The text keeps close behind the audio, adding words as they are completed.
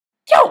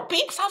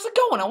peeps, how's it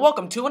going? And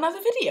welcome to another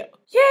video.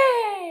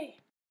 Yay!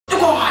 Hey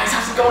guys,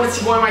 how's it going? It's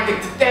your boy Mike.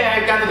 Today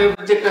I got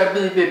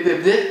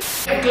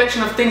a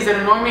collection of things that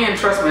annoy me, and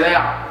trust me, they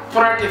are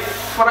pretty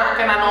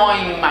fucking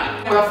annoying,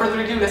 mate. Without further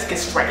ado, let's get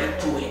straight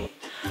into it.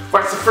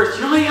 Right, so first,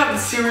 you know how you have the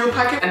cereal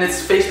packet and it's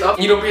faced up?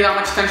 You don't pay that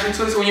much attention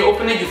to it, so when you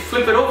open it, you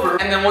flip it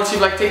over, and then once you've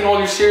like taken all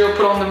your cereal,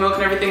 put on the milk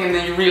and everything, and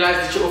then you realize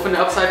that you opened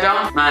it upside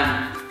down,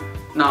 man.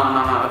 No,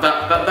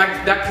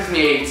 that gives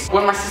me AIDS.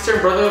 When my sister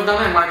and brother have done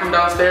it, and when I come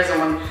downstairs and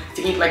want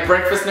to eat like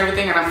breakfast and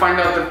everything, and I find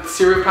out that the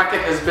cereal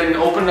packet has been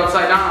opened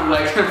upside down, I'm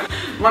like,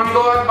 Mommy,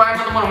 go out and buy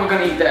another one, I'm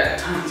gonna eat that.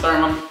 Sorry,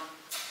 Mom.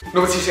 No,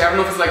 but seriously, I don't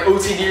know if it's like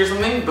OCD or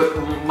something, but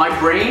my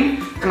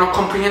brain cannot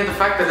comprehend the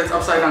fact that it's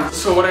upside down.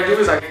 So what I do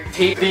is I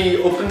take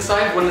the open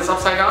side when it's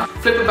upside down,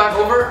 flip it back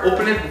over,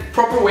 open it the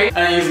proper way, and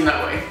I use it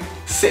that way.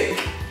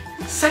 Sick.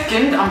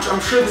 Second, I'm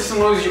sure this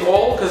annoys you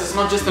all, because it's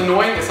not just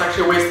annoying, it's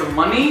actually a waste of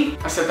money.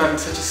 I said that in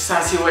such a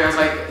sassy way, I was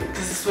like,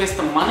 is this a waste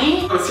of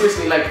money? But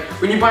seriously, like,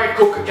 when you buy a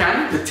Coke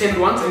can, the tinned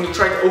ones, and you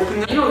try to open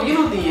them, you know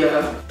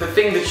the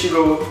thing that you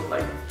go,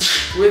 like,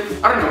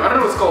 with, I don't know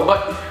what it's called,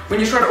 but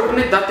when you try to open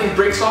it, that thing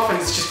breaks off and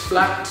it's just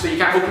flat, so you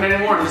can't open it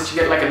anymore unless you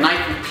get like a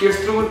knife and pierce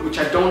through it, which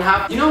I don't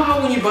have. You know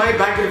how when you buy a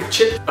packet of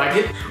chips,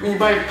 when you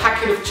buy a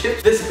packet of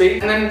chips this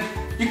big, and then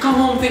you come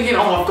home thinking,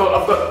 oh, I've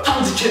got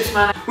tons of chips,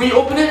 man. When you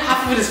open it,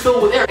 half of it is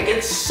filled with air. I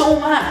get so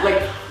mad.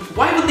 Like,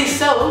 why would they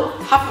sell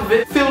half of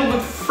it filled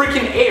with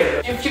freaking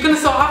air? If you're gonna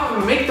sell half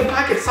of it, make the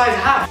packet size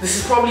half. This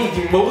is probably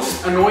the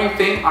most annoying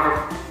thing out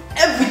of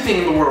everything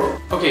in the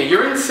world. Okay,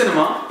 you're in the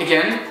cinema,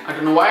 again, I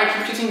don't know why I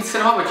keep choosing the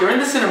cinema, but you're in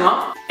the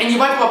cinema, and you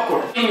buy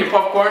popcorn. Eating your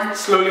popcorn,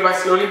 slowly by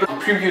slowly, but the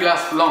preview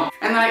lasts long.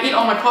 And then I eat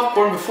all my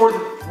popcorn before the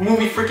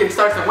movie freaking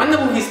starts, and when the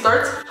movie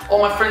starts,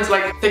 all my friends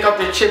like take out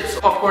their chips,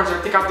 popcorns,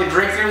 or take out their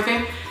drinks and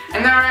everything,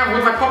 and there I am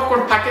with my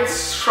popcorn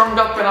packets shrunk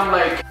up, and I'm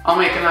like, oh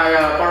mate, can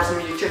I borrow some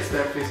of your chips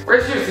there, please?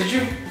 Where's yours? Did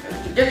you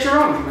get your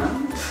own,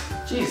 man?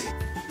 Jeez.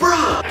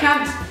 Bruh, I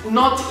can't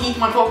not eat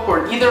my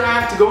popcorn. Either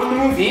I have to go in the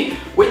movie,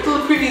 wait till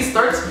the preview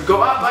starts,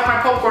 go out, buy my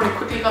popcorn, and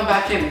quickly come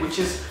back in, which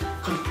is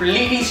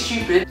completely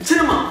stupid.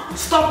 Cinema,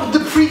 stop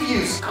with the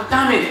previews. God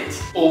damn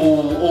it.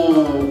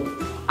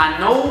 Oh. I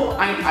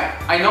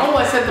know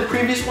I said the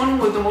previous one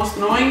was the most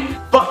annoying,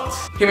 but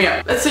hear me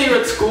out. Let's say you're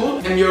at school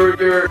and you're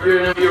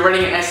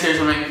writing an essay or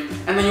something,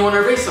 and then you want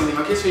to erase something,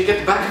 okay? So you get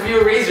the back of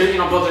your eraser, you're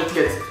not bothered to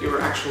get your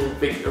actual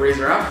big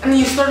eraser out, and then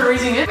you start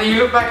erasing it, and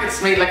you look back,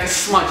 it's made like a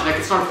smudge, like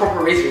it's not a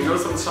proper eraser, you know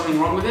something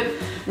wrong with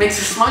it, makes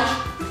a smudge.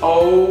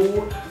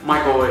 Oh my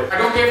god. I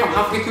don't care if I'm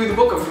halfway through the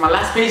book or if my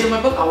last page of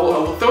my book, I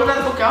will throw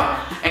that book out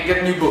and get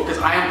a new book, because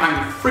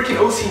I'm freaking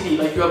OCD,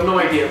 like you have no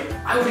idea.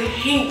 I would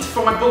hate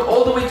for my book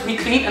all the way to be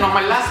clean, and on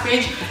my last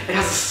page it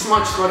has a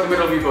smudge throughout the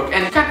middle of your book.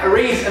 And you can't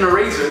erase an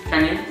eraser,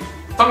 can you?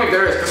 Tell me if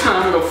there is, because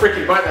I'm gonna go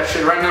freaking buy that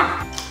shit right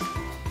now.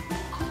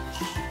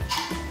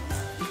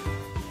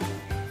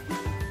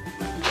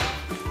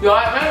 You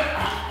alright, man?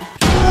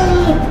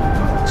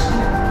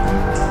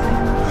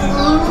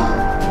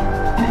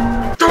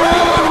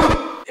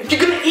 If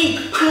you're gonna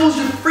eat, close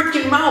your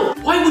freaking mouth.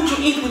 Why would you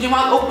eat with your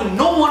mouth open?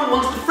 No one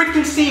wants to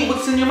freaking see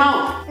what's in your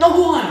mouth. No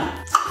one.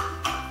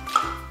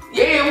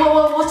 Yeah,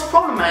 well, what's the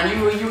problem, man?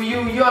 You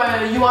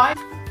alright?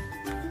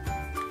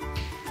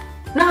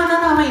 No,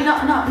 mate, no.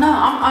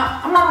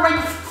 I'm not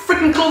right.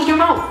 Freaking close your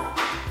mouth.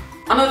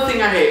 Another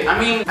thing I hate, I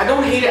mean, I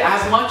don't hate it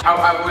as much.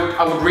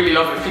 I would really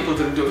love it if people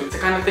didn't do it. It's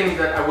the kind of thing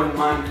that I wouldn't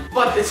mind.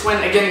 But it's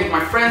when, again, with my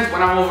friends,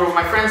 when I'm over at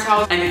my friend's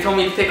house and they tell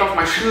me to take off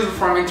my shoes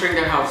before I'm entering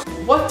their house.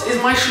 What is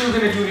my shoe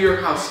gonna do to your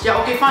house? Yeah,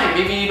 okay, fine,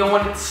 maybe you don't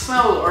want it to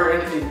smell or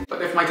anything.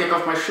 But if I take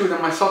off my shoe,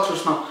 then my socks will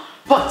smell.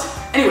 But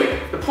anyway,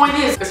 the point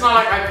is, it's not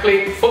like I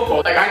play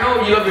football. Like, I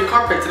know you love your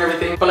carpets and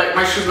everything, but like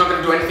my shoe's not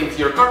gonna do anything to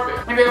your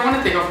carpet. Maybe I want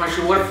to take off my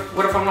shoe. What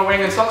if I'm not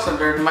wearing any socks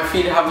under and my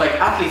feet have like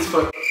athlete's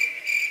foot?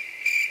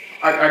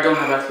 I don't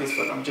have athlete's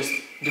foot, I'm just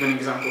giving an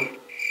example.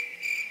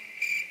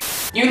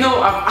 You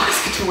know, I've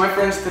asked to my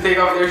friends to take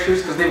off their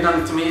shoes because they've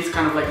done it to me. It's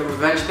kind of like a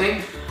revenge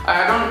thing.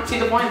 I don't see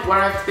the point why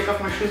I have to take off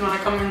my shoes when I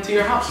come into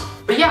your house.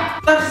 But yeah,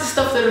 that is the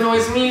stuff that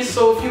annoys me.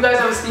 So if you guys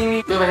haven't seen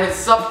me, you have a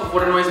heads up of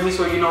what annoys me,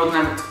 so you know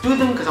never to do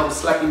them, because I will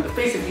slap you in the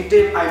face. If you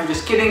did, I'm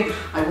just kidding.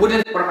 I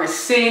wouldn't. What am I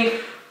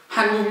saying?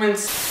 Hand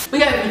movements.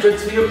 But yeah, if you enjoyed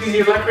this video, please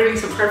leave a like, rating,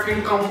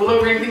 subscribe, comment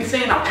below, anything to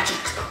say, and I'll catch you